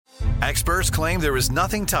Experts claim there is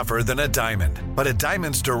nothing tougher than a diamond. But at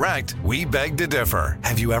Diamonds Direct, we beg to differ.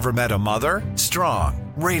 Have you ever met a mother? Strong,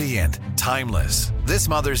 radiant, timeless. This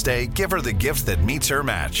Mother's Day, give her the gift that meets her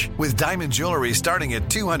match. With diamond jewelry starting at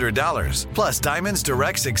 $200. Plus Diamonds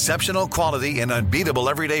Direct's exceptional quality and unbeatable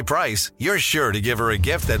everyday price, you're sure to give her a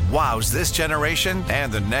gift that wows this generation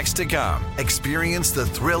and the next to come. Experience the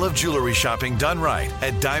thrill of jewelry shopping done right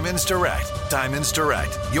at Diamonds Direct. Diamonds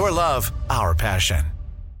Direct. Your love, our passion.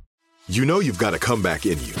 You know you've got a comeback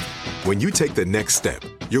in you. When you take the next step,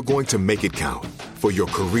 you're going to make it count. For your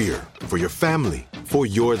career, for your family, for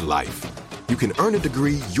your life. You can earn a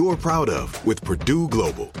degree you're proud of with Purdue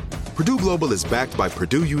Global. Purdue Global is backed by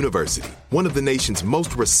Purdue University, one of the nation's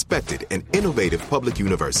most respected and innovative public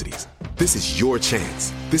universities. This is your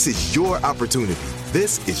chance. This is your opportunity.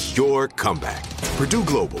 This is your comeback. Purdue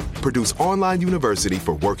Global, Purdue's online university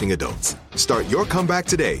for working adults. Start your comeback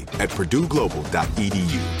today at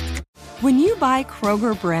purdueglobal.edu. When you buy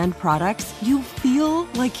Kroger brand products, you feel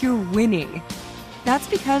like you're winning. That's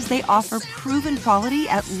because they offer proven quality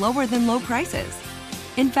at lower than low prices.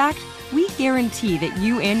 In fact, we guarantee that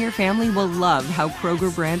you and your family will love how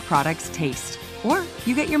Kroger brand products taste, or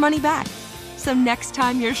you get your money back. So next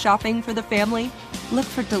time you're shopping for the family, look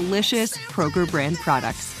for delicious Kroger brand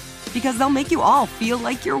products, because they'll make you all feel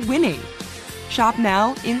like you're winning. Shop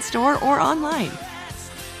now, in-store, or online.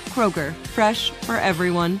 Kroger, fresh for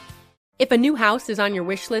everyone. If a new house is on your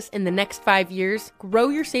wish list in the next 5 years, grow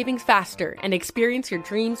your savings faster and experience your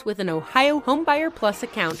dreams with an Ohio Homebuyer Plus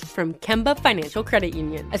account from Kemba Financial Credit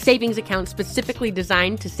Union. A savings account specifically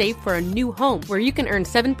designed to save for a new home, where you can earn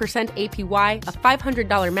 7% APY, a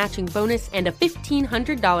 $500 matching bonus, and a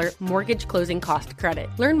 $1,500 mortgage closing cost credit.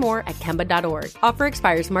 Learn more at Kemba.org. Offer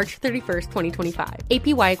expires March 31st, 2025.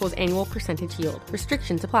 APY equals annual percentage yield.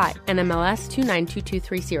 Restrictions apply. NMLS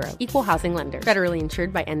 292230. Equal housing lender. Federally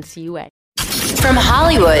insured by NCUA. From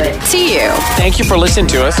Hollywood to you. Thank you for listening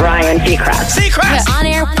to us. Ryan Seacrest.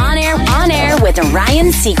 On air with Ryan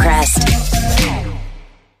Seacrest.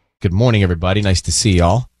 Good morning, everybody. Nice to see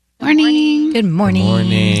y'all. Morning. Good morning. Good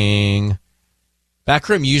morning.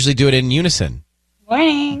 Backroom, you usually do it in unison.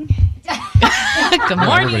 Morning. Good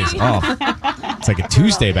morning. Everybody's off. It's like a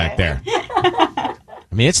Tuesday back there. I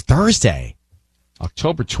mean, it's Thursday,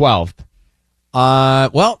 October 12th.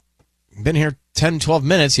 Well, been here 10, 12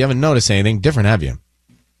 minutes. You haven't noticed anything different, have you?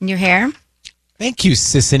 Your hair? Thank you,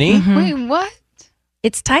 Sissany. Mm-hmm. Wait, what?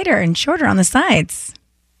 It's tighter and shorter on the sides.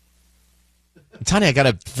 Tanya, I got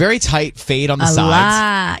a very tight fade on the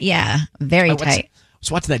sides. Yeah, very tight. I was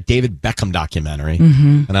watching that David Beckham documentary,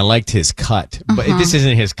 and I liked his cut. But this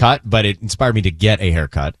isn't his cut, but it inspired me to get a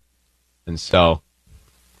haircut. And so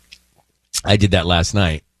I did that last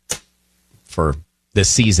night for this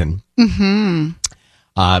season. Mm-hmm.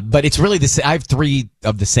 But it's really I have three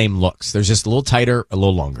of the same looks. There's just a little tighter, a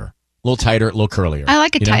little longer, a little tighter, a little curlier. I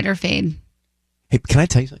like a tighter fade. Hey, can I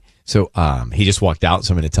tell you something? So he just walked out,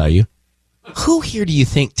 so I'm going to tell you. Who here do you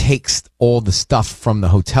think takes all the stuff from the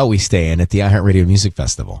hotel we stay in at the iHeartRadio Music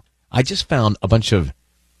Festival? I just found a bunch of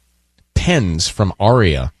pens from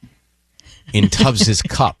Aria in Tubbs'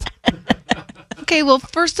 cup. Okay, well,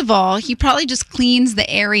 first of all, he probably just cleans the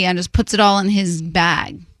area and just puts it all in his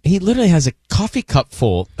bag. He literally has a coffee cup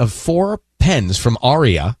full of 4 pens from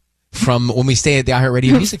Aria from when we stay at the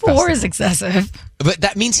iHeartRadio Music Festival. 4 is excessive. But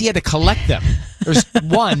that means he had to collect them. There's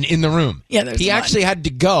one in the room. Yeah, there's He one. actually had to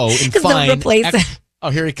go and They'll find. replace it. Oh,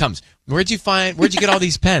 here he comes. Where'd you get all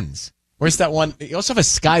these pens? Where's that one? You also have a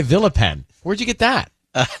Sky Villa pen. Where'd you get that?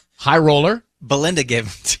 High Roller? Belinda gave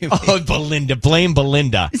them to me. Oh, Belinda. Blame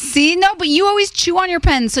Belinda. See, no, but you always chew on your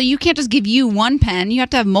pen, so you can't just give you one pen. You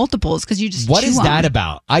have to have multiples because you just What chew is on that them.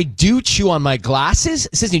 about? I do chew on my glasses.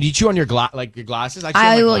 Sissy, do you chew on your your glasses? I chew on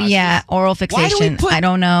I my will, glasses. yeah, oral fixation. I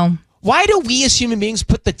don't know. Why do we as human beings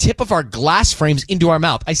put the tip of our glass frames into our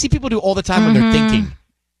mouth? I see people do all the time when they're thinking.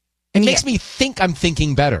 It makes me think I'm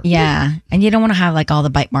thinking better. Yeah, and you don't want to have like all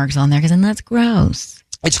the bite marks on there because then that's gross.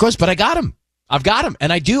 It's gross, but I got them. I've got them,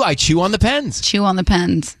 and I do. I chew on the pens. Chew on the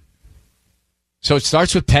pens. So it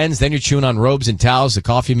starts with pens, then you're chewing on robes and towels, the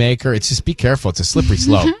coffee maker. It's just be careful. It's a slippery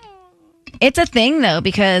slope. It's a thing though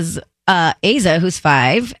because Aza, who's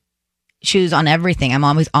 5, chews on everything. I'm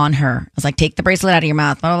always on her. I was like, take the bracelet out of your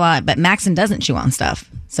mouth, blah blah blah. But Maxon doesn't chew on stuff,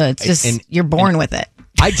 so it's just you're born with it.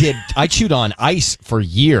 I chewed on ice for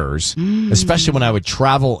years, especially when I would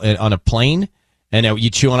travel on a plane, and you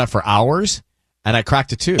chew on it for hours. And I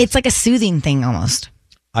cracked a tooth. It's like a soothing thing almost.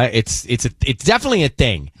 It's definitely a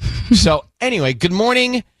thing. So anyway, good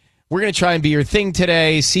morning. We're going to try and be your thing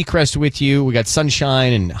today. Seacrest with you. We got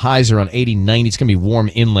sunshine and highs are on 80, 90. It's going to be warm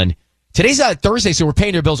inland. Today's Thursday, so we're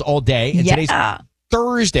paying your bills all day. And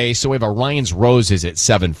Thursday, so we have a Ryan's Roses at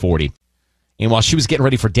 7:40. And while she was getting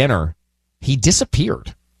ready for dinner, he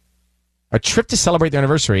disappeared. A trip to celebrate their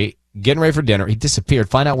anniversary, getting ready for dinner, he disappeared.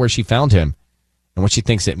 Find out where she found him and what she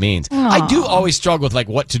thinks it means. Aww. I do always struggle with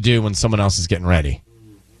what to do when someone else is getting ready.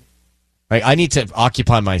 I need to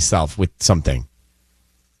occupy myself with something.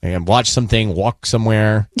 And watch something, walk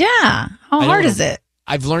somewhere. Yeah. How hard is it?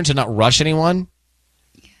 I've learned to not rush anyone.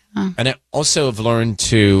 Yeah. And I also have learned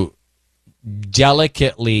to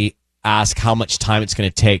delicately ask how much time it's going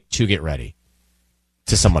to take to get ready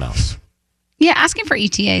to someone else. Yeah, asking for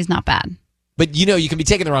ETA is not bad. But, you can be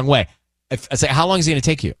taken the wrong way. If I say, how long is it going to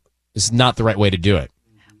take you? It's not the right way to do it.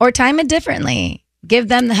 Or time it differently. Give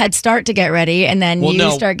them the head start to get ready, and then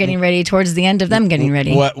start getting ready towards the end of them getting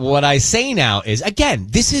ready. What I say now is, again,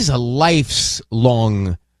 this is a life's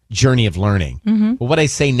long journey of learning. Mm-hmm. But what I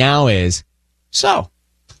say now is, so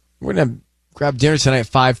we're going to grab dinner tonight at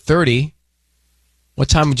 5:30. What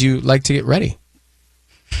time would you like to get ready?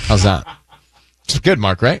 How's that? It's good,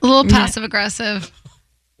 Mark, right? A little passive aggressive.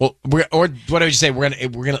 Well, or what would you say? We're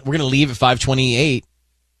gonna leave at 5:28.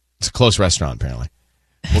 It's a close restaurant, apparently.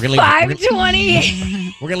 We're gonna leave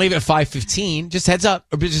 5:28. We're gonna leave at 5:15. Just heads up,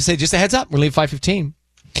 or just a heads up. We're leaving 5:15.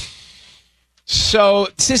 So,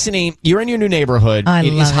 Sissany, you're in your new neighborhood.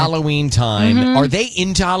 It is Halloween time. Mm-hmm. Are they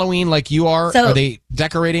into Halloween like you are? Are they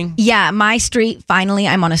decorating? Yeah, my street, finally,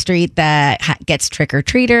 I'm on a street that gets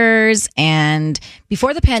trick-or-treaters. And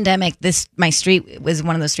before the pandemic, my street was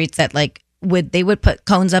one of those streets that they would put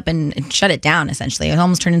cones up and shut it down, essentially. It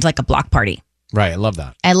almost turned into like a block party. Right, I love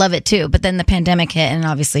that. I love it too. But then the pandemic hit, and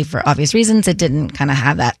obviously for obvious reasons, it didn't kind of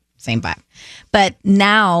have that same vibe. But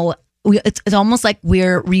now it's almost like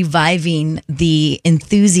we're reviving the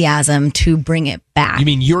enthusiasm to bring it back. You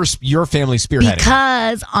mean your family spearheading?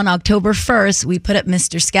 Because on October 1st, we put up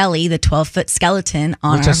Mr. Skelly, the 12-foot skeleton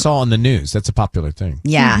on which I saw on the news. That's a popular thing.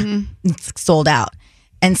 Yeah, It's sold out.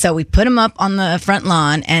 And so we put him up on the front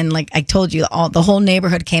lawn, and I told you, the whole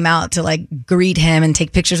neighborhood came out to greet him and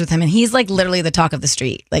take pictures with him. And he's literally the talk of the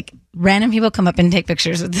street. Random people come up and take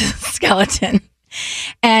pictures with the skeleton.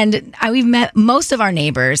 And we've met most of our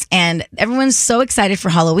neighbors, and everyone's so excited for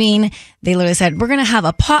Halloween. They literally said, we're going to have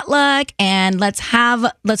a potluck, and let's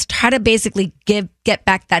try to basically get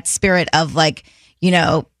back that spirit of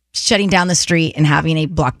shutting down the street and having a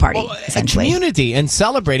block party, essentially. Community and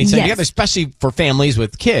celebrating together, especially for families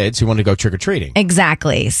with kids who want to go trick-or-treating.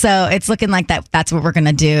 Exactly. So it's looking like that's what we're going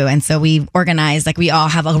to do. And so we've organized, we all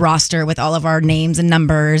have a roster with all of our names and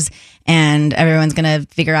numbers, and everyone's going to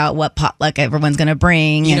figure out what potluck everyone's going to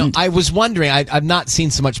bring. I was wondering, I've not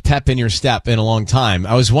seen so much pep in your step in a long time.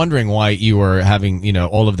 I was wondering why you were having,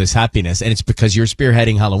 all of this happiness, and it's because you're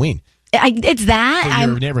spearheading Halloween. It's that. For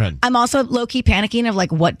your neighborhood. I'm also low-key panicking of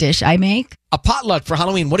what dish I make. A potluck for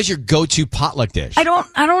Halloween. What is your go-to potluck dish? I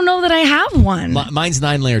don't know that I have one. Mine's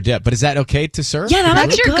 9-layer dip, but is that okay to serve? Yeah,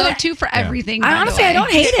 that's your go-to for everything. Honestly, I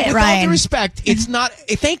don't hate it, with Ryan. With all due respect, it's not.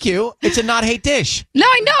 Thank you. It's a not hate dish. No,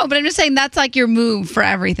 I know, but I'm just saying that's your move for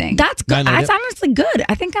everything. That's good. That's honestly good.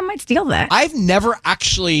 I think I might steal that. I've never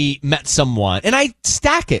actually met someone, and I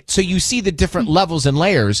stack it so you see the different levels and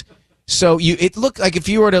layers. So it looked like if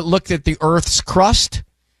you were to look at the Earth's crust,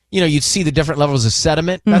 you'd see the different levels of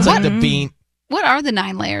sediment. That's like the bean. What are the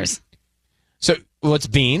 9 layers? So, it's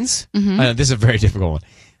beans. Mm-hmm. This is a very difficult one.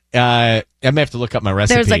 I may have to look up my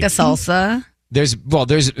recipe. There's a salsa. There's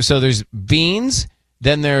beans.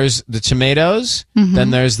 Then there's the tomatoes. Mm-hmm. Then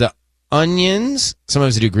there's the onions.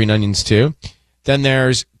 Sometimes they do green onions too. Then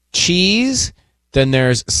there's cheese. Then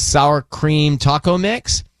there's sour cream taco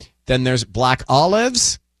mix. Then there's black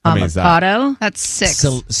olives. Avocado. That's 6.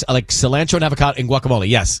 Cilantro and avocado and guacamole.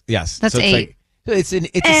 Yes. That's 8. It's a 7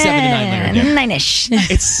 to 9 layer dip. 9-ish.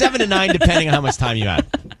 It's 7 to 9 depending on how much time you have.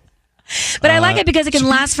 But I like it because it can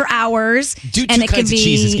last for hours. Do 2 kinds of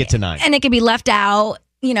cheeses get to 9. And it can be left out.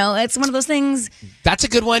 It's one of those things. That's a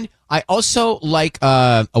good one. I also like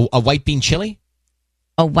a white bean chili.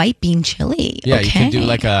 A white bean chili. Yeah, okay. You can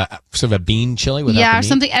do a sort of a bean chili without the meat.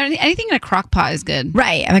 Something. Anything in a crock pot is good.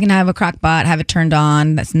 Right. I can have a crock pot, have it turned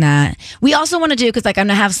on. That's that. We also want to do, because I'm going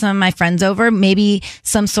to have some of my friends over, maybe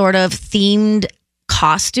some sort of themed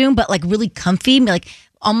costume, but really comfy,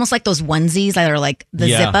 almost like those onesies that are the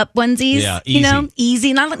zip up onesies. Yeah, easy.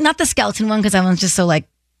 Easy. Not the skeleton one, because that one's just so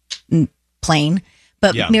plain.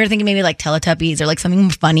 But we were thinking maybe Teletubbies or something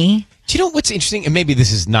funny. Do you know what's interesting? And maybe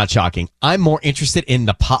this is not shocking. I'm more interested in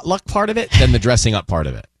the potluck part of it than the dressing up part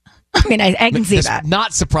of it. I mean, I can see that.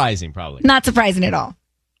 Not surprising, probably. Not surprising at all.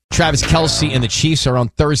 Travis Kelce and the Chiefs are on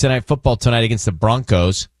Thursday Night Football tonight against the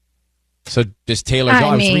Broncos. So does Taylor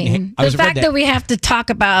go? The fact that we have to talk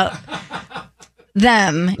about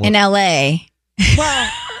them in L.A.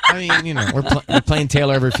 Well, I mean, you know, we're playing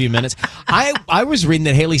Taylor every few minutes. I was reading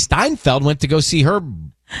that Haley Steinfeld went to go see her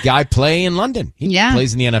guy play in London. He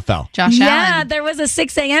plays in the NFL. Josh Allen. Yeah, there was a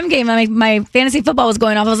 6 a.m. game. My fantasy football was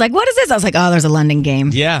going off. I was like, what is this? I was like, oh, there's a London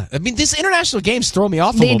game. Yeah. I mean, these international games throw me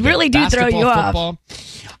off a little bit. They really do throw you off.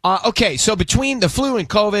 Okay, so between the flu and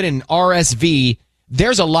COVID and RSV,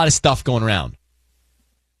 there's a lot of stuff going around.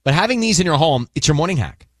 But having these in your home, it's your morning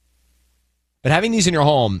hack. But having these in your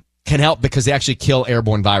home can help because they actually kill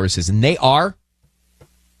airborne viruses, and they are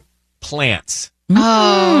plants.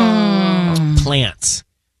 Oh. Plants.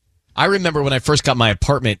 I remember when I first got my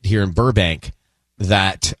apartment here in Burbank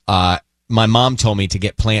that my mom told me to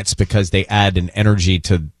get plants because they add an energy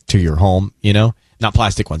to your home, you know? Not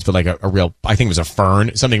plastic ones, but like a real, I think it was a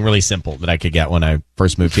fern, something really simple that I could get when I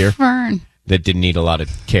first moved here. Fern. That didn't need a lot of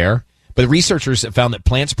care. But researchers have found that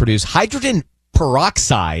plants produce hydrogen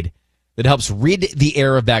peroxide that helps rid the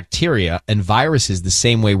air of bacteria and viruses the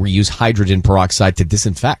same way we use hydrogen peroxide to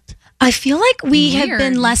disinfect. I feel like we Weird. have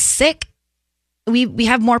been less sick. We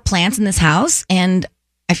have more plants in this house, and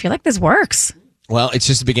I feel like this works. Well, it's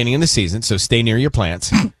just the beginning of the season, so stay near your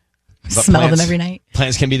plants. But Smell them every night.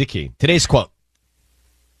 Plants can be the key. Today's quote.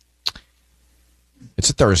 It's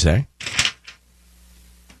a Thursday.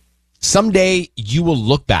 Someday you will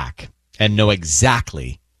look back and know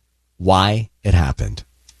exactly why it happened.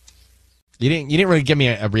 You didn't really give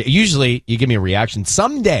me usually you give me a reaction.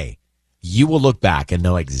 Someday you will look back and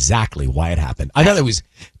know exactly why it happened. I thought it was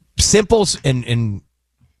simple and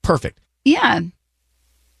perfect. Yeah.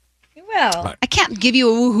 Well, I can't give you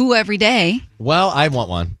a woohoo every day. Well, I want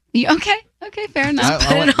one. Okay, fair enough.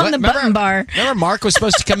 put it on the button bar. Remember Mark was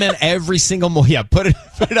supposed to come in every single morning. Yeah, put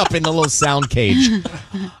it up in the little sound cage.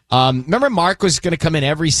 Remember Mark was going to come in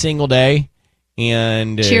every single day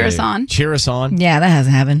and Cheer us on. Cheer us on. Yeah, that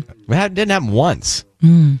hasn't happened. It didn't happen once.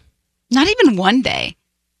 Not even one day.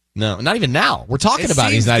 No, not even now. We're talking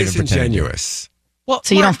about it. He's not even pretending. disingenuous. Well,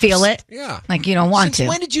 So you don't feel it? Yeah. Like you don't want Since to?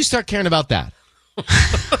 when did you start caring about that?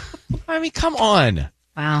 I mean, come on.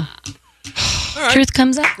 Wow. All right. Truth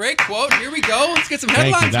comes up. Great quote. Here we go. Let's get some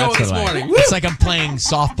Thank you. headlines That's going this what I- morning. It's like I'm playing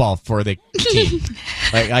softball for the team.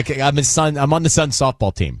 I'm on the Sun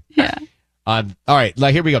softball team. Yeah. All right,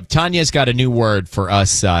 here we go. Tanya's got a new word for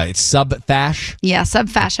us. It's subfash. Yeah,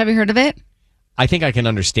 subfash. Have you heard of it? I think I can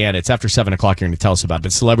understand it. It's after 7 o'clock. You're going to tell us about it.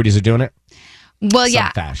 But celebrities are doing it? Well,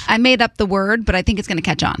 yeah. Subfash. I made up the word, but I think it's going to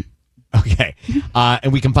catch on. Okay.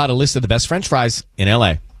 And we compiled a list of the best French fries in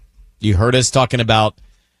L.A. You heard us talking about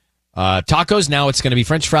tacos. Now it's going to be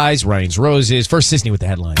French fries, Ryan's Roses. First, Sisney with the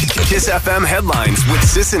headlines. Kiss FM headlines with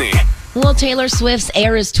Sisney. Well, Taylor Swift's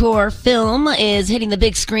Eras Tour film is hitting the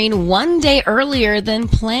big screen one day earlier than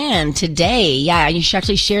planned today. Yeah, she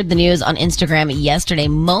actually shared the news on Instagram yesterday,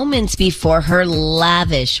 moments before her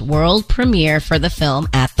lavish world premiere for the film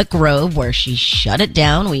at the Grove, where she shut it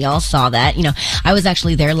down. We all saw that. You know, I was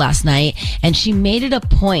actually there last night, and she made it a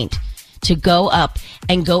point to go up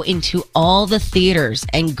and go into all the theaters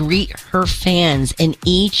and greet her fans in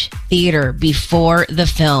each theater before the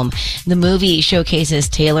film. The movie showcases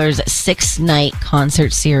Taylor's 6-night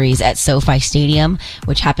concert series at SoFi Stadium,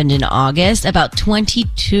 which happened in August. About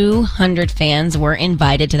 2,200 fans were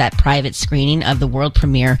invited to that private screening of the world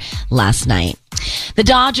premiere last night. The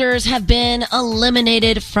Dodgers have been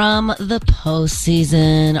eliminated from the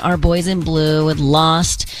postseason. Our boys in blue had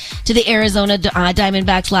lost to the Arizona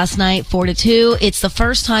Diamondbacks last night, 4-2. It's the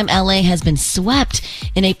first time LA has been swept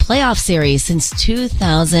in a playoff series since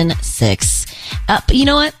 2006. But you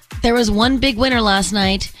know what? There was one big winner last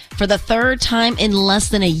night. For the third time in less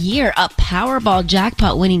than a year, a Powerball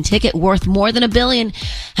jackpot winning ticket worth more than $1 billion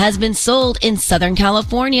has been sold in Southern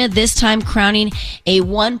California, this time crowning a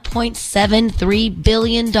 $1.73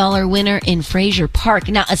 billion winner in Frazier Park.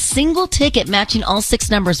 Now, a single ticket matching all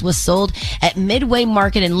 6 numbers was sold at Midway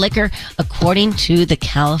Market and Liquor, according to the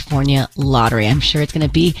California Lottery. I'm sure it's going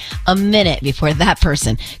to be a minute before that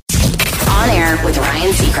person. On Air with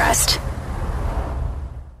Ryan Seacrest.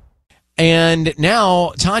 And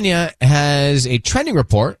now Tanya has a trending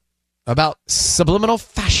report about subliminal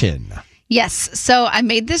fashion. Yes. So I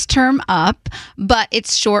made this term up, but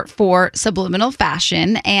it's short for subliminal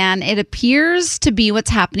fashion, and it appears to be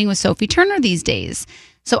what's happening with Sophie Turner these days.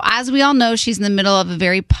 So as we all know, she's in the middle of a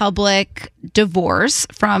very public divorce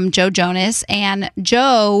from Joe Jonas, and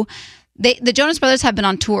Joe... The Jonas Brothers have been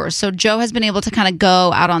on tour, so Joe has been able to kind of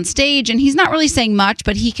go out on stage, and he's not really saying much,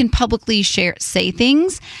 but he can publicly say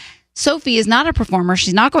things. Sophie is not a performer.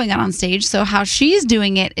 She's not going out on stage. So how she's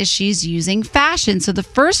doing it is she's using fashion. So the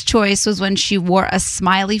first choice was when she wore a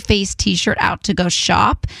smiley face t-shirt out to go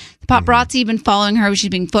shop. The paparazzi been following her. She's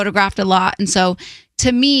being photographed a lot. And so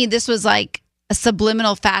to me, this was like a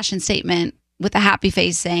subliminal fashion statement with a happy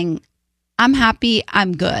face saying, I'm happy,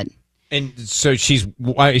 I'm good. And so is she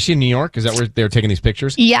in New York? Is that where they're taking these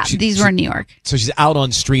pictures? Yeah, these were in New York. So she's out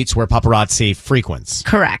on streets where paparazzi frequents.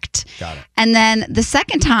 Correct. Got it. And then the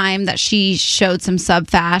second time that she showed some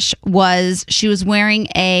sub-fash was she was wearing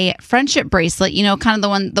a friendship bracelet, kind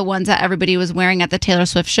of the ones that everybody was wearing at the Taylor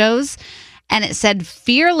Swift shows. And it said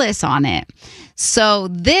Fearless on it. So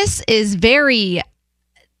this is very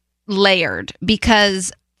layered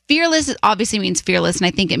because fearless obviously means fearless, and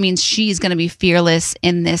I think it means she's going to be fearless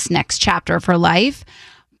in this next chapter of her life.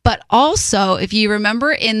 But also, if you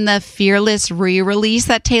remember in the Fearless re-release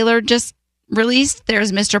that Taylor just released,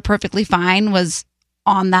 there's Mr. Perfectly Fine was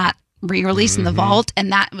on that re-release in the vault,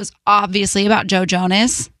 and that was obviously about Joe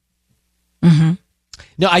Jonas. Mm-hmm.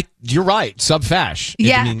 No, you're right. Sub-fash.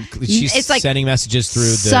 Yeah. I mean, she's like sending messages through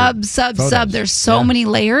the sub. There's so many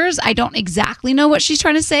layers. I don't exactly know what she's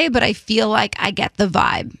trying to say, but I feel like I get the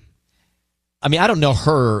vibe. I mean, I don't know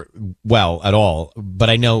her well at all,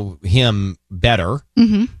 but I know him better.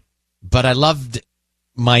 Mm-hmm. But I loved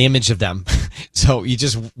my image of them. So you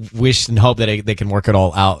just wish and hope that they can work it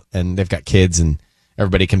all out, and they've got kids, and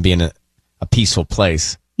everybody can be in a peaceful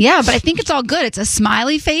place. Yeah, but I think it's all good. It's a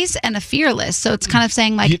smiley face and a fearless. So it's kind of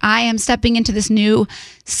saying like, I am stepping into this new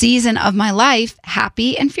season of my life,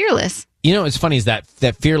 happy and fearless. You know, what's funny is that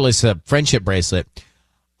Fearless friendship bracelet.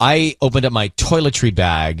 I opened up my toiletry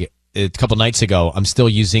bag a couple nights ago. I'm still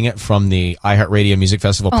using it from the iHeartRadio Music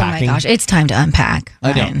Festival packing. Oh my gosh, it's time to unpack.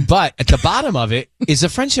 I know, but at the bottom of it is a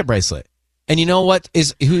friendship bracelet. And you know what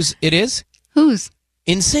whose it is? Whose?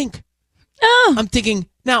 NSYNC. Oh. I'm thinking,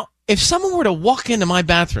 now, if someone were to walk into my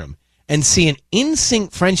bathroom and see an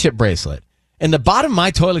NSYNC friendship bracelet in the bottom of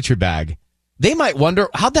my toiletry bag, they might wonder,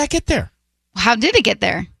 how'd that get there? How did it get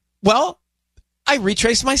there? Well, I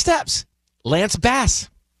retraced my steps. Lance Bass.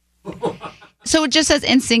 So it just says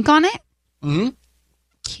NSYNC on it? Mm-hmm.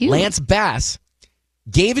 Cute. Lance Bass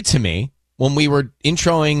gave it to me when we were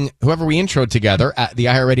introing whoever we introed together at the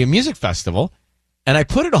iHeartRadio Music Festival, and I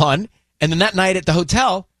put it on, and then that night at the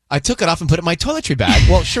hotel, I took it off and put it in my toiletry bag.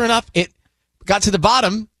 Well, sure enough, it got to the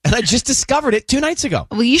bottom, and I just discovered it 2 nights ago.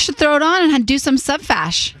 Well, you should throw it on and do some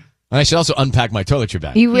sub-fash. And I should also unpack my toiletry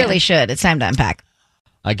bag. You really should. It's time to unpack.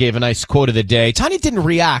 I gave a nice quote of the day. Tanya didn't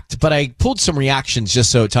react, but I pulled some reactions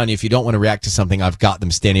just so, Tanya, if you don't want to react to something, I've got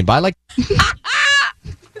them standing by.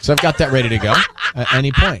 So I've got that ready to go at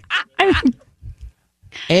any point.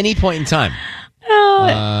 Any point in time.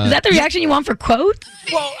 Oh, is that the reaction you want for quote?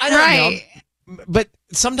 Well, I don't know. But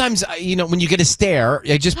sometimes, when you get a stare,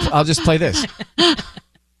 I'll just play this.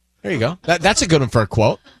 There you go. That's a good one for a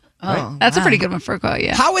quote. Right? That's a pretty good one for a quote,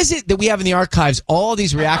 yeah. How is it that we have in the archives all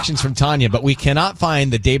these reactions from Tanya, but we cannot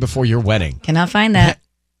find the day before your wedding? Cannot find that.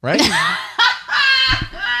 Right?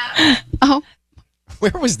 Oh.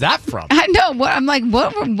 Where was that from? I know. I'm like,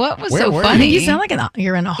 what was so funny? You sound like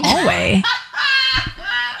you're in a hallway.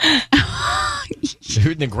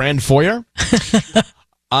 In the grand foyer?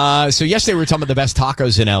 So yesterday we were talking about the best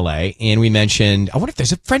tacos in LA, and we mentioned, I wonder if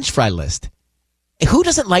there's a French fry list. Who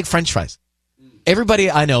doesn't like French fries? Everybody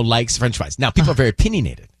I know likes French fries. Now, people are very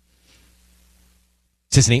opinionated.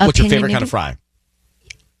 Sissany, what's your favorite kind of fry?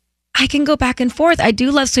 I can go back and forth. I do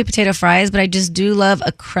love sweet potato fries, but I just do love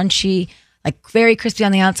a crunchy, like very crispy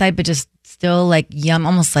on the outside, but just still like yum,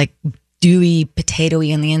 almost like dewy,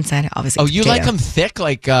 potatoey on the inside. Obviously, you like them thick,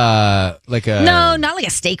 like a no, not like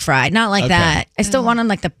a steak fry, not like that. I still want them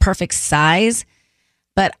like the perfect size.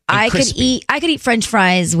 But I could eat French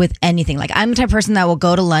fries with anything. Like I'm the type of person that will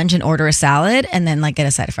go to lunch and order a salad and then like get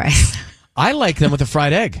a side of fries. I like them with a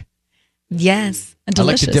fried egg. Yes, delicious. I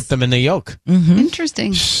like to dip them in the yolk. Mm-hmm.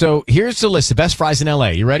 Interesting. So here's the list: the best fries in LA.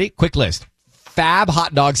 You ready? Quick list: Fab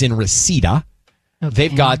hot dogs in Reseda. Okay.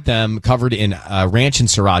 They've got them covered in ranch and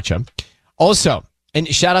sriracha. Also, and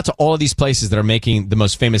shout out to all of these places that are making the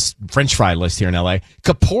most famous French fry list here in LA.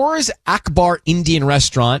 Kapoor's Akbar Indian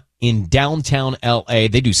Restaurant in downtown LA.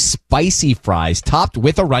 They do spicy fries topped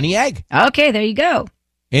with a runny egg. Okay, there you go.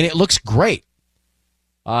 And it looks great.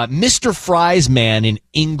 Mr. Fries Man in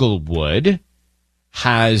Inglewood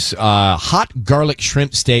has hot garlic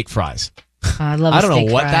shrimp steak fries. I love I don't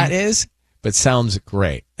know what that is, but sounds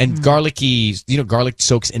great. And garlicky, garlic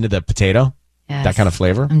soaks into the potato. Yes. That kind of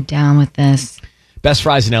flavor. I'm down with this. Best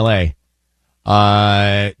fries in LA.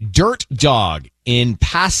 Dirt Dog in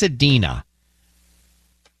Pasadena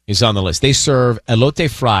is on the list. They serve elote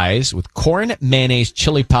fries with corn, mayonnaise,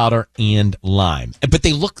 chili powder, and lime. But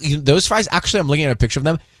they look, those fries, actually, I'm looking at a picture of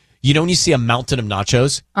them. When you see a mountain of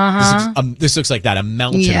nachos? This looks like that, a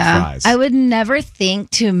mountain of fries. I would never think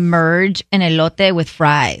to merge an elote with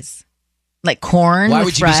fries. Like corn Why with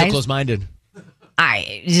would you fries. be so close-minded?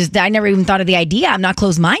 I never even thought of the idea. I'm not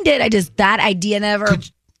closed-minded. That idea never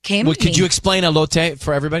came to me. Could you explain elote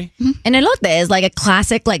for everybody? An elote is like a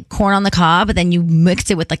classic like corn on the cob, but then you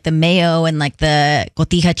mix it with like the mayo and like the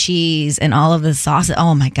cotija cheese and all of the sauces.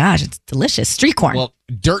 Oh my gosh, it's delicious. Street corn. Well,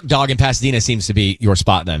 Dirt Dog in Pasadena seems to be your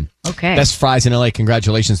spot then. Okay. Best fries in LA.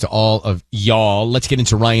 Congratulations to all of y'all. Let's get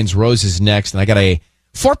into Ryan's Roses next. And I got a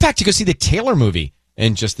 4-pack to go see the Taylor movie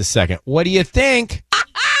in just a second. What do you think?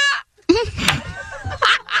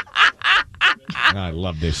 I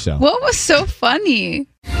love this show. What was so funny?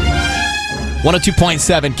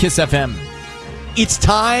 102.7 Kiss FM. It's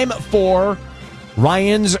time for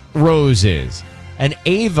Ryan's Roses. And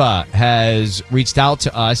Ava has reached out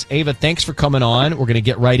to us. Ava, thanks for coming on. We're going to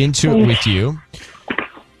get right into it with you.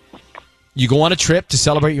 You go on a trip to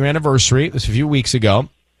celebrate your anniversary. This was a few weeks ago.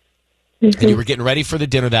 And you were getting ready for the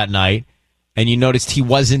dinner that night. And you noticed he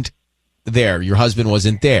wasn't there. Your husband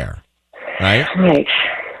wasn't there. Right? Right.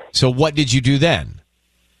 So what did you do then?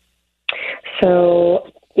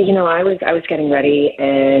 So, I was getting ready,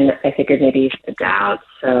 and I figured maybe he slipped out.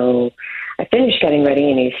 So I finished getting ready,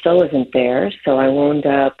 and he still wasn't there. So I wound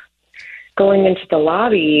up going into the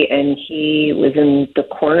lobby, and he was in the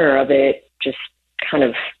corner of it, just kind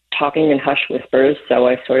of talking in hushed whispers. So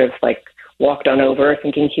I sort of like walked on over,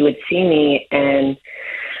 thinking he would see me, and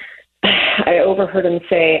I overheard him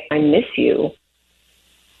say, "I miss you."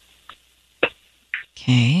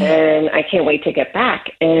 Okay. And I can't wait to get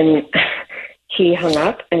back. And he hung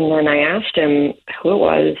up, and then I asked him who it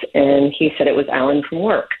was, and he said it was Alan from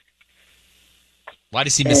work. Why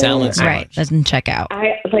does he miss Alan so much? Doesn't check out.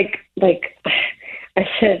 I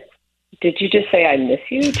said, "Did you just say I miss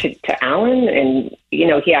you to Alan?" And,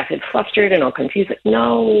 he acted flustered and all confused. Like,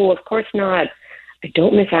 "No, of course not. I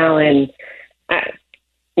don't miss Alan."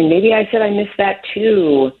 Maybe I said I miss that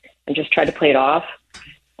too, and just tried to play it off.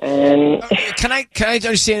 And can I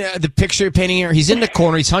understand the picture you're painting here? He's in the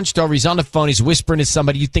corner. He's hunched over. He's on the phone. He's whispering to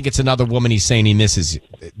somebody. You think it's another woman he's saying he misses.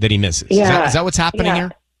 Yeah. Is that what's happening here?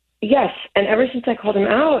 Yes. And ever since I called him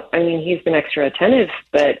out, he's been extra attentive,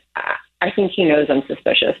 but I think he knows I'm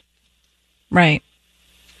suspicious. Right.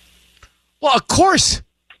 Well, of course.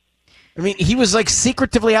 He was like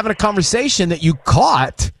secretively having a conversation that you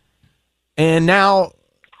caught, and now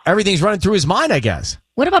everything's running through his mind, I guess.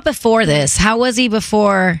 What about before this? How was he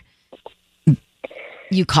before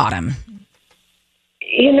you caught him?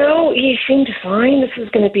 He seemed fine. This was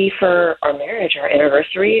going to be for our marriage, our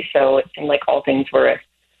anniversary, so it seemed like all things were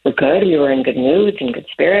good. We were in good moods and good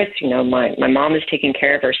spirits. My mom was taking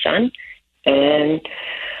care of her son, and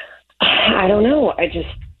I don't know.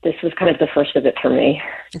 This was kind of the first of it for me.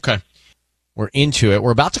 Okay. We're into it.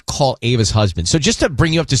 We're about to call Ava's husband. So just to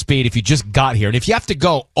bring you up to speed, if you just got here, and if you have to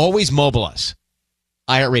go, always mobile us.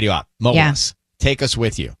 iHeartRadio app. Mobile us. Take us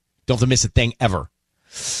with you. Don't have to miss a thing ever.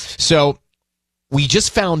 So we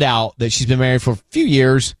just found out that she's been married for a few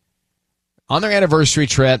years. On their anniversary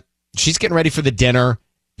trip, she's getting ready for the dinner.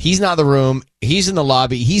 He's not in the room. He's in the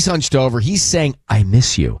lobby. He's hunched over. He's saying, "I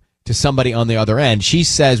miss you," to somebody on the other end. She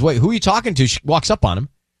says, "Wait, who are you talking to?" She walks up on him.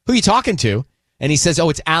 "Who are you talking to?" And he says, "Oh,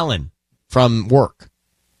 it's Alan from work."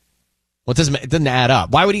 Well, it doesn't add up.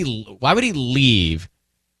 Why would he leave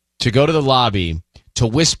to go to the lobby to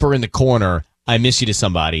whisper in the corner, "I miss you," to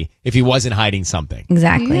somebody if he wasn't hiding something?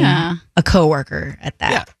 Exactly. Yeah. A coworker at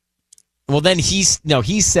that. Yeah. Well, then he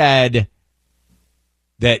said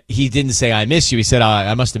that he didn't say "I miss you." He said,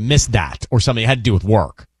 "I must have missed that," or something. It had to do with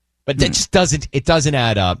work. But that just doesn't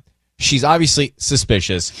add up. She's obviously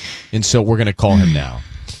suspicious, and so we're going to call him now.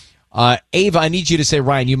 Ava, I need you to say,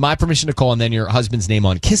 Ryan, you have my permission to call, and then your husband's name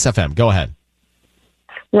on Kiss FM. Go ahead.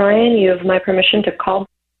 Ryan, you have my permission to call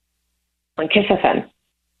on Kiss FM.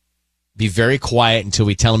 Be very quiet until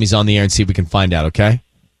we tell him he's on the air and see if we can find out, okay?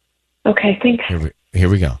 Okay, thanks. Here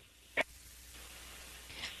we go.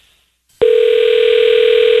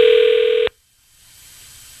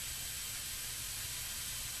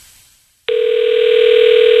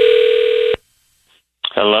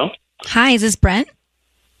 Hello? Hi, is this Brent?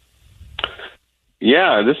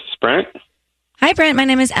 Yeah, this is Brent. Hi, Brent. My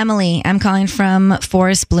name is Emily. I'm calling from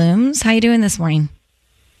Forest Blooms. How you doing this morning?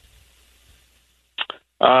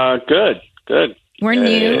 Good.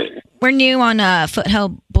 We're new on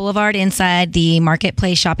Foothill Boulevard inside the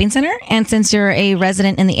Marketplace Shopping Center. And since you're a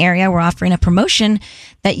resident in the area, we're offering a promotion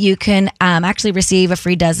that you can actually receive a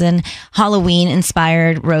free dozen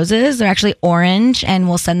Halloween-inspired roses. They're actually orange, and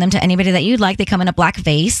we'll send them to anybody that you'd like. They come in a black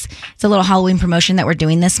vase. It's a little Halloween promotion that we're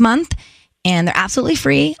doing this month. And they're absolutely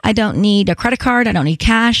free. I don't need a credit card. I don't need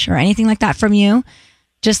cash or anything like that from you.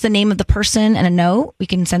 Just the name of the person and a note. We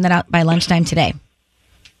can send that out by lunchtime today.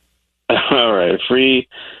 All right, free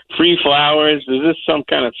flowers. Is this some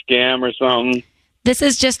kind of scam or something? This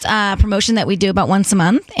is just a promotion that we do about once a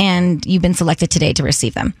month, and you've been selected today to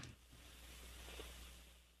receive them.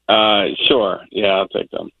 Sure. Yeah, I'll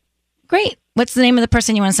take them. Great. What's the name of the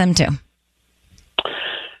person you want to send them to?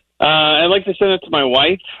 I'd like to send it to my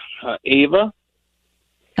wife, Ava.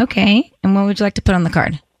 Okay. And what would you like to put on the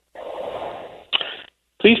card?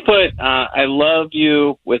 Please put, I love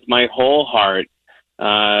you with my whole heart.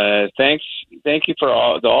 Thank you for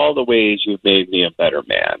all the ways you've made me a better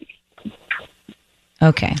man.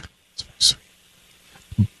 Okay.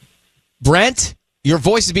 Brent, your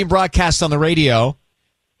voice is being broadcast on the radio,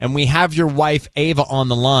 and we have your wife, Ava, on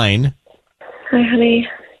the line. Hi, honey.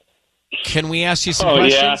 Can we ask you some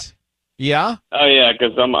questions? Yeah? Oh, yeah,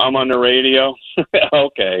 because I'm on the radio.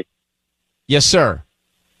 Okay. Yes, sir.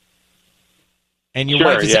 And your sure,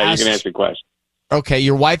 wife has asked, you can ask me questions. Okay,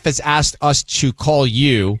 your wife has asked us to call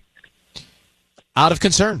you out of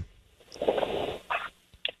concern.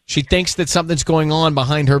 She thinks that something's going on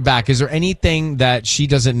behind her back. Is there anything that she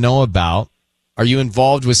doesn't know about? Are you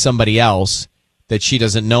involved with somebody else that she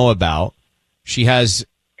doesn't know about? She has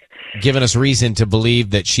given us reason to believe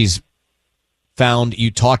that she's found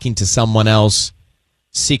you talking to someone else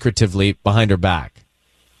secretively behind her back.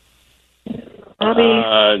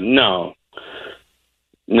 Bobby?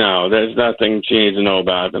 No, there's nothing she needs to know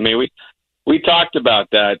about. I mean, we talked about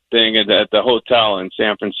that thing at the hotel in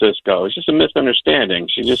San Francisco. It's just a misunderstanding.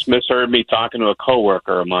 She just misheard me talking to a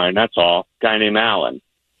coworker of mine. That's all. Guy named Alan.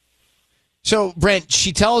 So, Brent,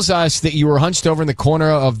 she tells us that you were hunched over in the corner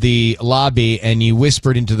of the lobby and you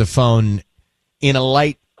whispered into the phone in a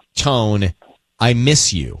light tone, "I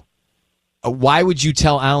miss you." Why would you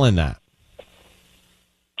tell Alan that?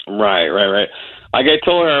 Right. Like I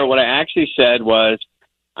told her, what I actually said was,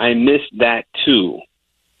 I missed that too.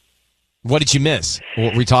 What did you miss?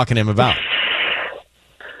 What were we talking to him about?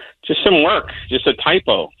 Just some work, just a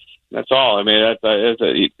typo. That's all. I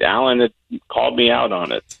mean, Alan had called me out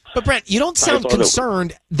on it. But Brent, you don't sound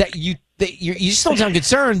concerned that you just don't sound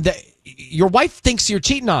concerned that your wife thinks you're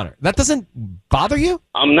cheating on her. That doesn't bother you?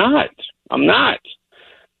 I'm not. I don't know.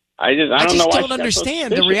 I why just she don't got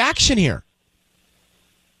understand so the reaction here.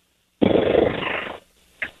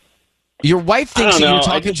 Your wife thinks that you're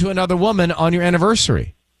talking to another woman on your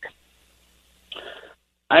anniversary.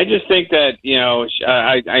 I just think that,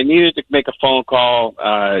 I needed to make a phone call.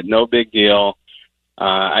 No big deal.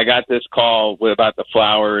 I got this call about the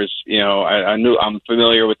flowers. I knew I'm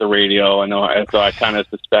familiar with the radio. So I kind of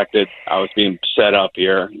suspected I was being set up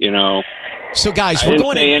here. So guys, we're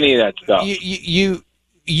going to say any of that stuff.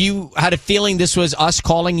 You had a feeling this was us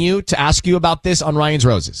calling you to ask you about this on Ryan's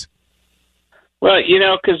Roses. Well,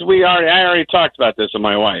 because I already talked about this with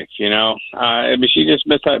my wife. I mean, she just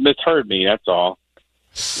misheard me. That's all.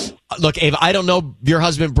 Look, Ava, I don't know your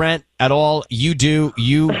husband Brent at all. You do.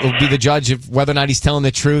 You will be the judge of whether or not he's telling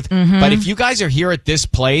the truth. Mm-hmm. But if you guys are here at this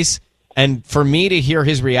place, and for me to hear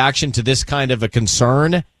his reaction to this kind of a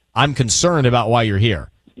concern, I'm concerned about why you're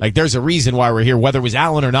here. Like, there's a reason why we're here, whether it was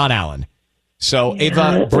Alan or not Alan. So,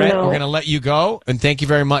 Ava, Brent, we're going to let you go. And thank you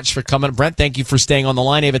very much for coming. Brent, thank you for staying on the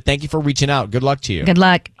line. Ava, thank you for reaching out. Good luck to you. Good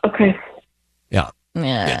luck. Okay.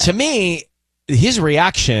 Yeah. To me, his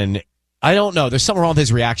reaction, I don't know. There's something wrong with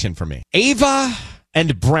his reaction for me. Ava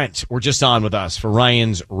and Brent were just on with us for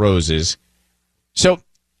Ryan's Roses. So,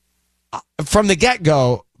 from the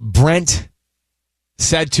get-go, Brent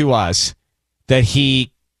said to us that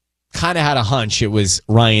he kind of had a hunch it was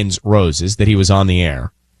Ryan's Roses, that he was on the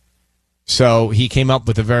air. So he came up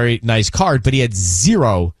with a very nice card, but he had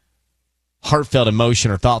zero heartfelt emotion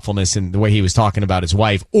or thoughtfulness in the way he was talking about his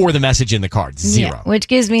wife or the message in the card. Zero. Yeah, which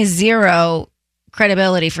gives me zero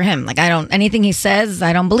credibility for him. Like, anything he says,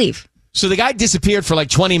 I don't believe. So the guy disappeared for like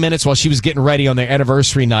 20 minutes while she was getting ready on their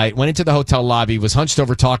anniversary night, went into the hotel lobby, was hunched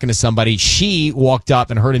over talking to somebody. She walked up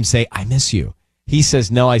and heard him say, "I miss you." He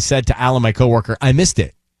says, "No, I said to Alan, my coworker, I missed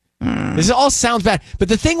it." This all sounds bad. But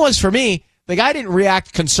the thing was, for me, the guy didn't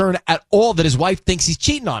react concerned at all that his wife thinks he's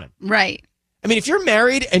cheating on him. Right. I mean, if you're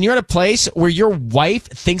married and you're in a place where your wife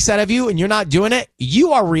thinks that of you and you're not doing it,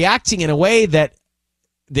 you are reacting in a way that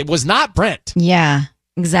was not Brent. Yeah,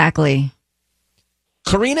 exactly.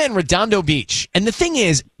 Karina in Redondo Beach. And the thing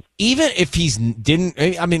is, even if if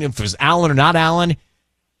it was Alan or not Alan,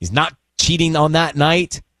 he's not cheating on that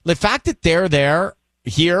night. The fact that they're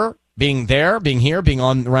being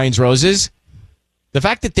on Ryan's Roses, the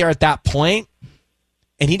fact that they're at that point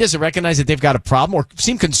and he doesn't recognize that they've got a problem or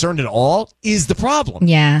seem concerned at all is the problem.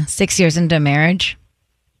 Yeah, 6 years into marriage.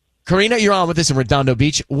 Karina, you're on with us in Redondo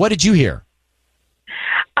Beach. What did you hear?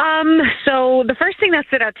 So the first thing that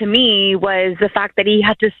stood out to me was the fact that he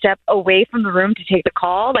had to step away from the room to take the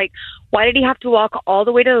call. Like, why did he have to walk all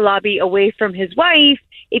the way to the lobby away from his wife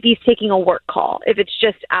if he's taking a work call, if it's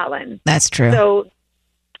just Alan? That's true. So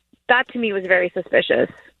that to me was very suspicious.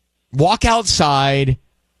 Walk outside,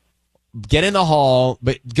 get in the hall,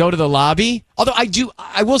 but go to the lobby. Although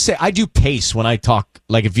I will say I do pace when I talk.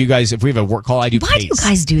 Like if we have a work call, I do pace. Why do you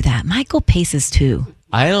guys do that? Michael paces too.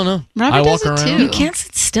 I don't know. Robbie I does walk it around. too. You can't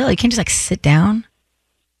sit still. You can't just like sit down.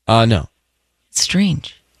 No. It's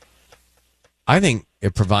strange. I think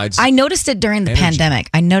it provides. I noticed it during the energy. pandemic.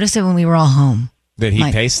 I noticed it when we were all home. That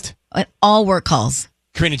he paced? All work calls.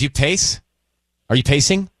 Karina, do you pace? Are you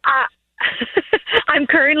pacing? I'm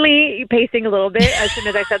currently pacing a little bit as soon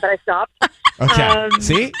as I said that I stopped. Okay.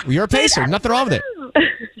 See? You're a pacer. Nothing wrong with it.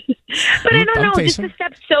 But I don't know, just to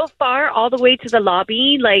step so far all the way to the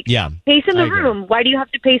lobby, like pace in the room. Why do you have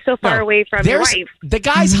to pace so far away from your wife? The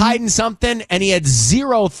guy's hiding something, and he had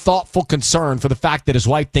zero thoughtful concern for the fact that his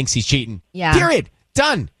wife thinks he's cheating. Yeah. Period.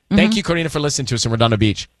 Done. Thank you, Karina, for listening to us in Redondo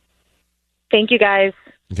Beach. Thank you, guys.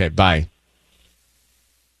 Okay, bye.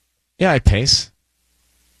 Yeah, I pace.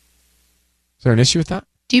 Is there an issue with that?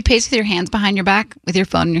 Do you pace with your hands behind your back, with your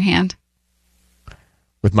phone in your hand?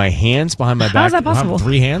 With my hands behind my back? How is that possible? I have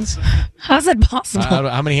 3 hands? How's that possible?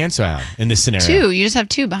 How many hands do I have in this scenario? 2. You just have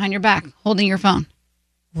 2 behind your back, holding your phone.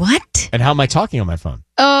 What? And how am I talking on my phone?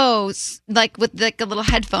 Oh, like with like a little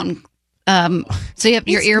headphone. So you have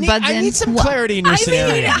your earbuds in. I need some clarity in your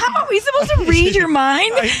scenario. How are we supposed to read your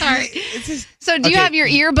mind? All right. So do you have your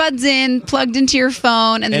earbuds in, plugged into your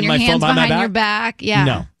phone, and then And your my phone hands behind my behind your back? back? Yeah.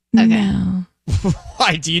 No. Okay. No.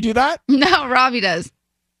 Why? Do you do that? No, Robbie does.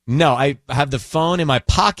 No, I have the phone in my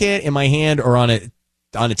pocket, in my hand, or on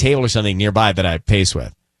a table or something nearby that I pace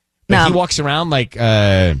with. But he walks around like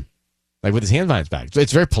with his hands behind his back. So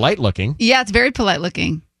it's very polite looking. Yeah, it's very polite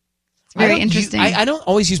looking. It's very interesting. I don't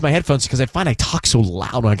always use my headphones because I find I talk so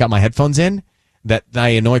loud when I got my headphones in that I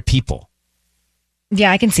annoy people.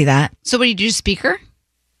 Yeah, I can see that. So what do you do? Speaker?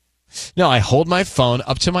 No, I hold my phone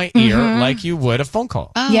up to my ear like you would a phone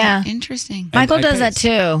call. Oh, Yeah. Interesting. Michael I does that pace.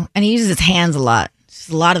 too, and he uses his hands a lot. Just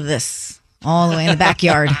a lot of this all the way in the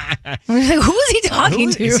backyard. I'm like, who is he talking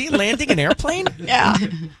to? Is he landing an airplane? Yeah. On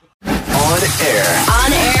air.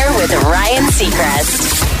 On air with Ryan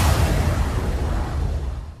Seacrest.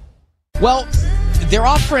 Well, they're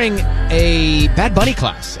offering a Bad Bunny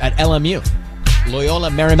class at LMU,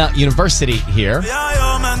 Loyola Marymount University here. And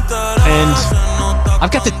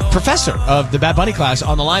I've got the professor of the Bad Bunny class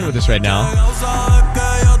on the line with us right now.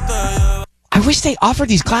 I wish they offered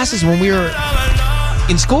these classes when we were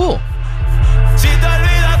in school.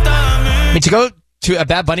 I mean, to go to a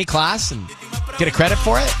Bad Bunny class and get a credit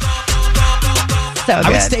for it. So I good.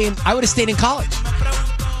 would have stayed in college.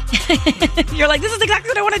 You're like, this is exactly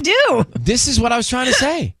what I want to do. This is what I was trying to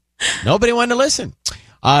say. Nobody wanted to listen.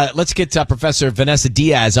 Let's get Professor Vanessa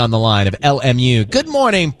Diaz on the line of LMU. Good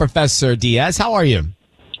morning, Professor Diaz. How are you?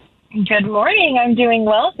 Good morning. I'm doing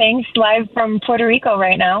well, thanks. Live from Puerto Rico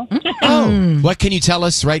right now. Oh, what can you tell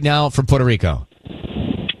us right now from Puerto Rico?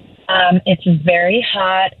 It's very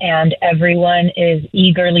hot, and everyone is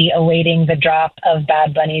eagerly awaiting the drop of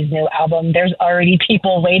Bad Bunny's new album. There's already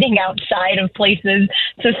people waiting outside of places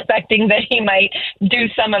suspecting that he might do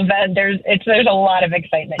some event. There's a lot of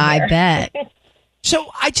excitement here. I bet.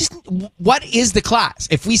 So what is the class?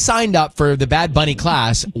 If we signed up for the Bad Bunny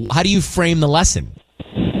class, how do you frame the lesson?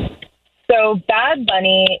 So Bad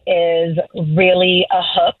Bunny is really a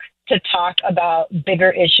hook to talk about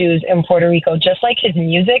bigger issues in Puerto Rico, just like his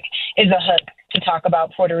music is a hook to talk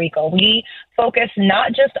about Puerto Rico. We focus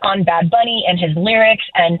not just on Bad Bunny and his lyrics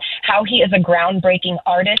and how he is a groundbreaking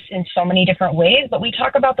artist in so many different ways, but we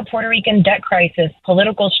talk about the Puerto Rican debt crisis,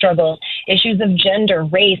 political struggles, issues of gender,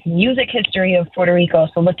 race, music history of Puerto Rico.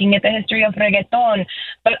 So looking at the history of reggaeton,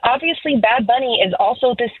 but obviously Bad Bunny is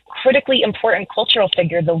also this critically important cultural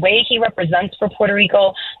figure. The way he represents for Puerto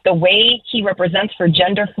Rico, the way he represents for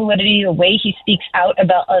gender fluidity, the way he speaks out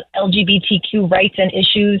about LGBTQ rights and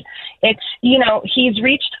issues. He's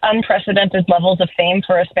reached unprecedented levels of fame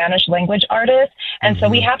for a Spanish language artist. And so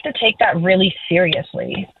we have to take that really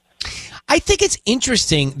seriously. I think it's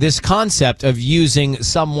interesting, this concept of using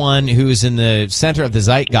someone who's in the center of the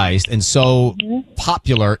zeitgeist and so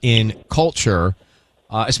popular in culture,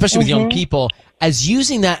 especially with young people, as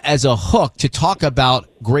using that as a hook to talk about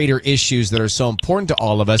greater issues that are so important to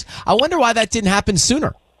all of us. I wonder why that didn't happen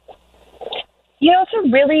sooner. It's a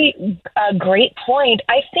really great point.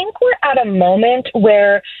 I think we're at a moment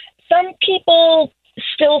where some people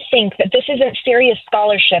still think that this isn't serious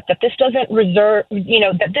scholarship, that this doesn't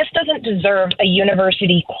that this doesn't deserve a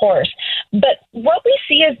university course. But what we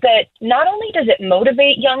see is that not only does it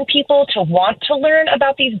motivate young people to want to learn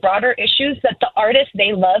about these broader issues that the artists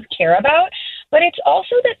they love care about, but it's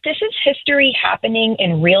also that this is history happening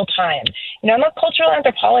in real time. I'm a cultural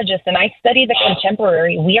anthropologist and I study the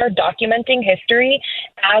contemporary. We are documenting history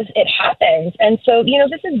as it happens. And so,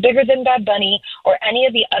 this is bigger than Bad Bunny or any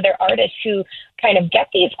of the other artists who kind of get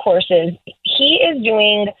these courses. He is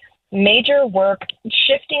doing major work,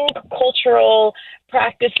 shifting cultural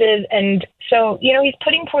practices. And so, he's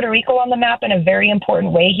putting Puerto Rico on the map in a very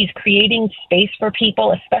important way. He's creating space for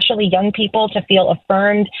people, especially young people, to feel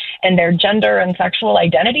affirmed in their gender and sexual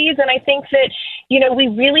identities. And I think that, we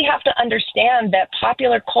really have to understand that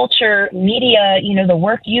popular culture, media, the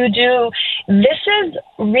work you do, this is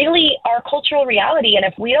really our cultural reality. And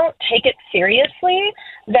if we don't take it seriously,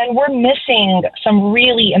 then we're missing some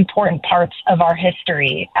really important parts of our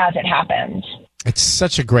history as it happens. It's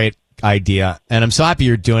such a great idea, and I'm so happy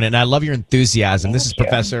you're doing it, and I love your enthusiasm. This is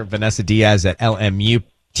Professor Vanessa Diaz at LMU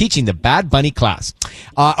teaching the Bad Bunny class.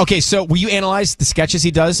 Okay, so will you analyze the sketches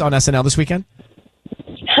he does on SNL this weekend?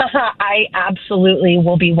 I absolutely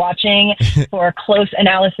will be watching for a close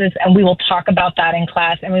analysis, and we will talk about that in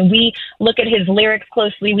class. I mean, we look at his lyrics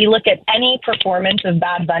closely. We look at any performance of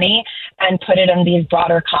Bad Bunny and put it in these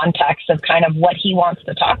broader contexts of kind of what he wants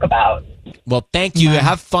to talk about. Well, thank you.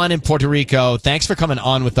 Have fun in Puerto Rico. Thanks for coming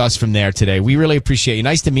on with us from there today. We really appreciate you.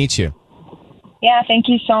 Nice to meet you. Yeah, thank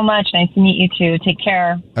you so much. Nice to meet you too. Take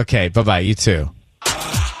care. Okay, bye-bye. You too.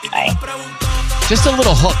 Bye. Just a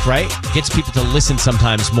little hook, right? Gets people to listen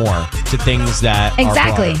sometimes more to things that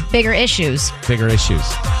exactly. are broader. Bigger issues. Bigger issues.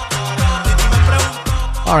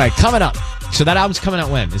 All right, coming up. So that album's coming out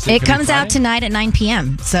when? It comes out tonight at 9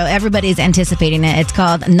 p.m. So everybody's anticipating it. It's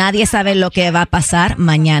called Nadie sabe lo que va a pasar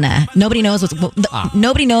mañana. Nobody knows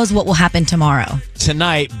nobody knows what will happen tomorrow.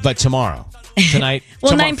 Tonight, but tomorrow. Tonight.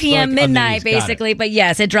 Well, 9 p.m. midnight, basically. But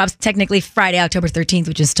yes, it drops technically Friday, October 13th,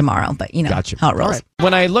 which is tomorrow. But gotcha. How it rolls. Right.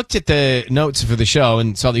 When I looked at the notes for the show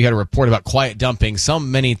and saw that you had a report about quiet dumping,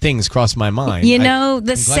 many things crossed my mind.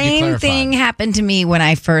 The same thing happened to me when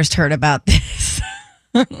I first heard about this.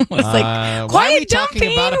 I was like, quiet why are we dumping?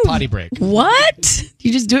 talking about a potty break? What?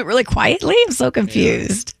 You just do it really quietly? I'm so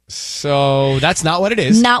confused. Yeah. So that's not what it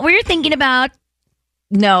is. Not what you're thinking about.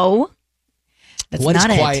 No. That's what is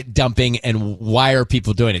not quiet dumping and why are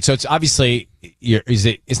people doing it? So it's obviously,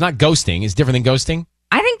 it's not ghosting. It's different than ghosting?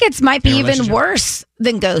 I think it might be even worse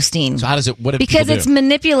than ghosting. So how does it, what do because people do? It's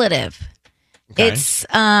manipulative. Okay. It's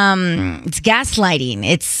gaslighting.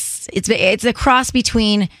 It's a cross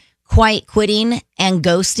between quiet quitting and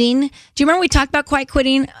ghosting. Do you remember we talked about quiet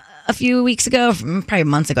quitting a few weeks ago, probably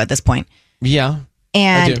months ago at this point? Yeah.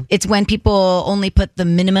 And it's when people only put the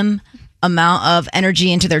minimum amount of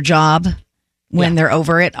energy into their job when they're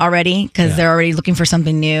over it already because they're already looking for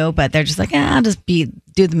something new, but they're just like, I'll just do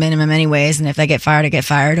the minimum anyways. And if I get fired, I get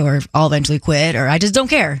fired, or I'll eventually quit, or I just don't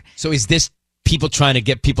care. So is this people trying to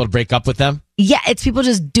get people to break up with them? Yeah, it's people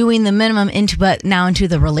just doing the minimum into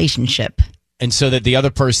the relationship. And so that the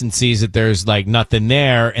other person sees that there's like nothing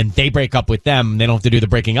there and they break up with them. They don't have to do the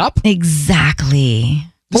breaking up? Exactly.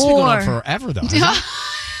 This has been going on forever, though.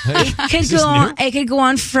 It could go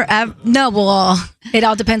on forever. No, well, it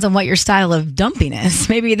all depends on what your style of dumping is.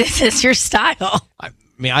 Maybe this is your style. I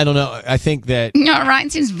mean, I don't know. I think that... No, Ryan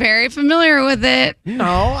seems very familiar with it. No,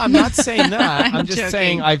 I'm not saying that. I'm just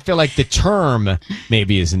saying I feel like the term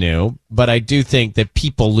maybe is new, but I do think that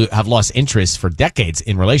people have lost interest for decades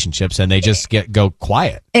in relationships and they just go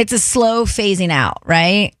quiet. It's a slow phasing out,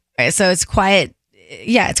 right? So it's quiet.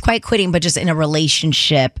 Yeah, it's quiet quitting, but just in a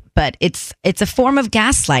relationship. But it's a form of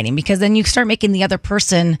gaslighting because then you start making the other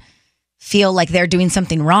person feel like they're doing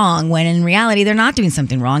something wrong when in reality they're not doing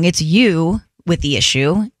something wrong. It's you with the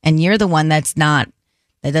issue, and you're the one that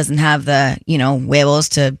doesn't have the huevos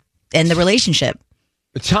to end the relationship.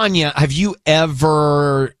 Tanya, have you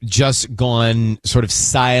ever just gone sort of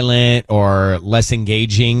silent or less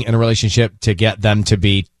engaging in a relationship to get them to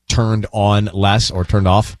be turned on less or turned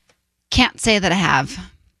off? Can't say that I have.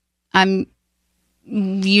 I'm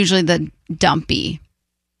usually the dumpy.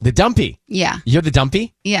 The dumpy? Yeah. You're the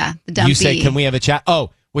dumpy? Yeah, the dumpy. You say, can we have a chat?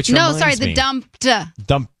 Oh, which No, reminds sorry, me. the dumped.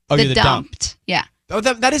 Dump. Oh, the you're the dumped. Yeah. Oh,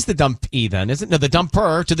 that is the dumpy then, isn't it? No, the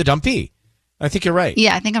dumper to the dumpy. I think you're right.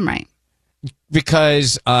 Yeah, I think I'm right.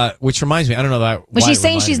 Because, which reminds me, I don't know that. But she's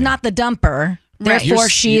saying she's not the dumper, Right. therefore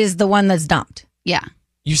she is the one that's dumped. Yeah.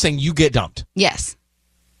 You're saying you get dumped. Yes.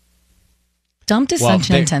 Dumped is such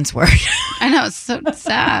an intense word. I know, it's so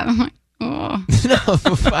sad. No,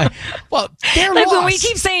 fine. Well, they're Like when lost. we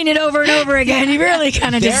keep saying it over and over again, you really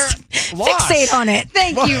kind of just fixate on it.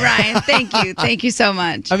 Thank you, Ryan. Thank you. Thank you so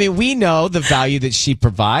much. I mean, we know the value that she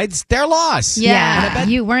provides. They're lost. Yeah, And I bet-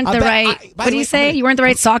 you weren't I the bet- right. by What the do you way, say? You weren't the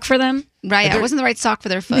right sock for them. Right. I wasn't the right sock for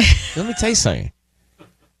their foot. Let me tell you something.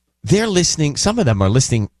 They're listening. Some of them are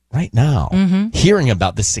listening right now, hearing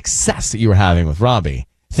about the success that you were having with Robbie,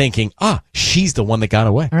 thinking, she's the one that got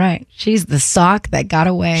away. Right. She's the sock that got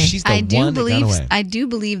away. She's the I one do that believe. got away. I do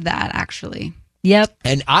believe that actually. Yep.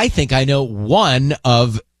 And I think I know one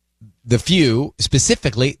of the few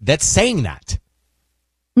specifically that's saying that.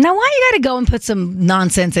 Now, why you got to go and put some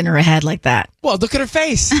nonsense in her head like that? Well, look at her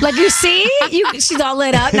face. Like, you see, she's all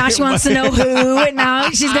lit up. Now she wants to know who, and now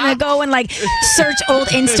she's gonna go and like search old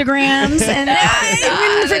Instagrams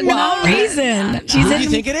and for no reason. Who do you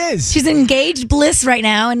think it is? She's engaged bliss right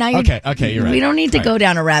now, and now you're Okay, you're right. We don't need to go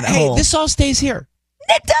down a rabbit hole. This all stays here.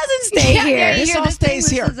 It doesn't stay here. This all stays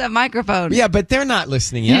here. This is a microphone. Yeah, but they're not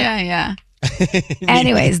listening yet. Yeah.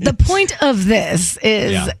 Anyways, the point of this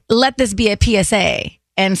is let this be a PSA.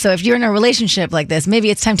 And so if you're in a relationship like this, maybe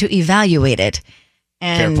it's time to evaluate it.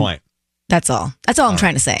 And Fair point. That's all. That's all I'm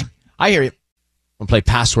trying to say. I hear you. We'll play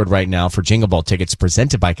Password right now for Jingle Ball tickets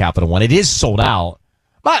presented by Capital One. It is sold out,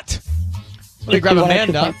 but let me grab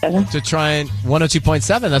Amanda to try and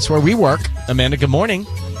 102.7. That's where we work. Amanda, good morning.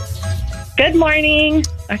 Good morning.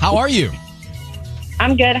 How are you?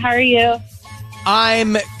 I'm good. How are you?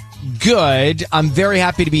 I'm good. I'm very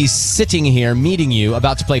happy to be sitting here meeting you,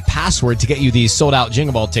 about to play Password to get you these sold out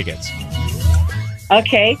Jingle Ball tickets.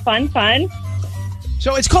 Okay, fun.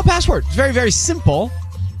 So it's called Password. It's very, very simple.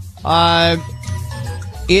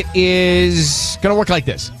 It is going to work like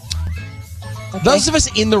this. Okay. Those of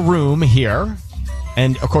us in the room here,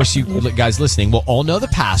 and of course you guys listening, will all know the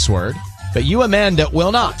password, but you, Amanda,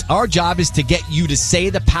 will not. Our job is to get you to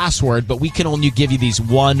say the password, but we can only give you these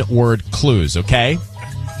one-word clues, okay?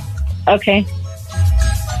 Okay.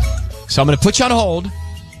 So I'm going to put you on hold.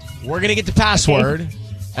 We're going to get the password,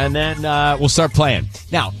 and then we'll start playing.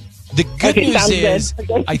 Now, the good news is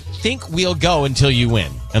I think we'll go until you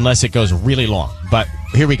win, unless it goes really long. But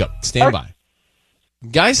here we go. Stand by.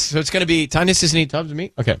 Guys, so it's going to be Tanya, Sissany, Tubbs, and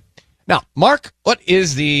me. Okay. Now, Mark, what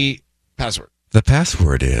is the password? The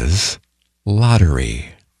password is lottery.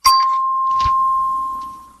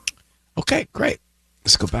 Okay, great.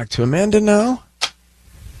 Let's go back to Amanda now.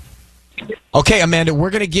 Okay, Amanda, we're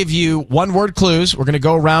going to give you one-word clues. We're going to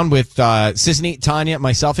go around with Sissany, Tanya,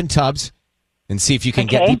 myself, and Tubbs and see if you can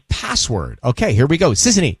get the password. Okay, here we go.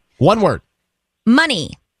 Sissany, one word.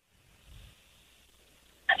 Money.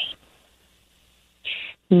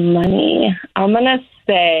 Money. I'm going to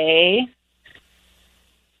say...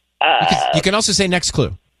 You can also say next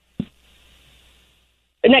clue.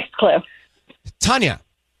 Next clue. Tanya.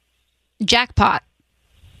 Jackpot.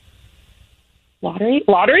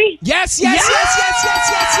 Lottery? Yes. Yes,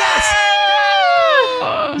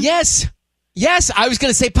 I was going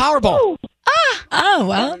to say Powerball. Oh,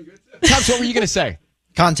 well. Tubbs, what were you going to say?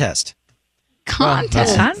 Contest. I'm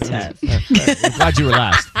glad you were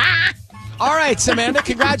last. All right, Samantha,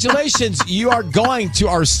 congratulations. You are going to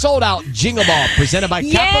our sold-out Jingle Ball presented by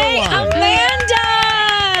Capital One. Amanda!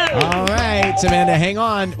 All right, Samantha, hang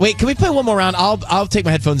on. Wait, can we play one more round? I'll take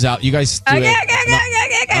my headphones out. You guys do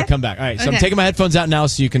it. I'll come back. All right, so I'm taking my headphones out now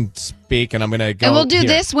so you can speak, and I'm going to go And we'll do here.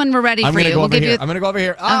 this when we're ready I'm for gonna you. go We'll over give here. you. I'm going to go over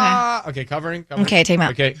here. Okay, covering. Okay, take them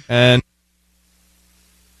out. Okay, and...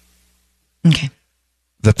 Okay.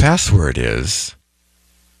 The password is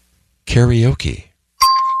karaoke.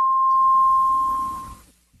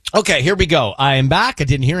 Okay, here we go. I am back. I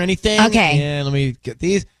didn't hear anything. Okay. And let me get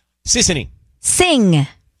these. Sissany. Sing.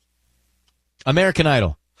 American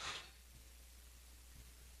Idol.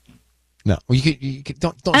 No, you could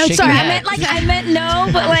don't I'm shake sorry. your I head. meant no,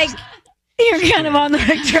 but like you're kind of on the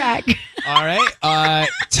right track. All right.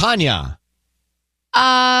 Tanya.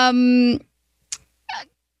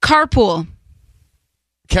 Carpool.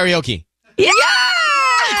 Karaoke. Yes.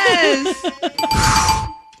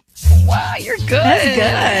 Wow, you're good.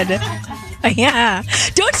 That's good. Yeah.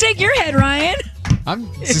 Don't shake your head, Ryan.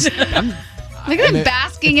 Look at him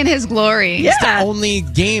basking in his glory. It's the only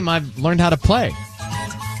game I've learned how to play.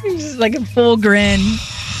 Just like a full grin.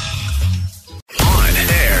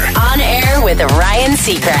 On air with Ryan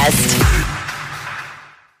Seacrest.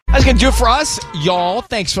 That's going to do it for us, y'all.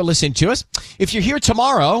 Thanks for listening to us. If you're here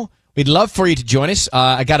tomorrow, we'd love for you to join us.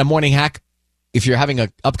 I got a morning hack. If you're having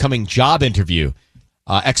an upcoming job interview,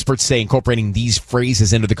 experts say incorporating these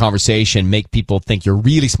phrases into the conversation make people think you're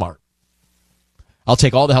really smart. I'll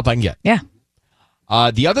take all the help I can get. Yeah.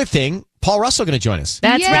 The other thing, Paul Russell going to join us.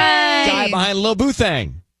 That's right. Guy behind Lil Boo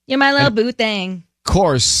Thang. You're my little boo thing. Of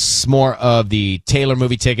course, more of the Taylor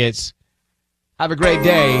movie tickets. Have a great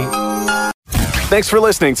day. Thanks for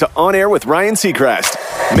listening to On Air with Ryan Seacrest.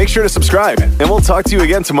 Make sure to subscribe, and we'll talk to you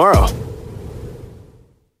again tomorrow.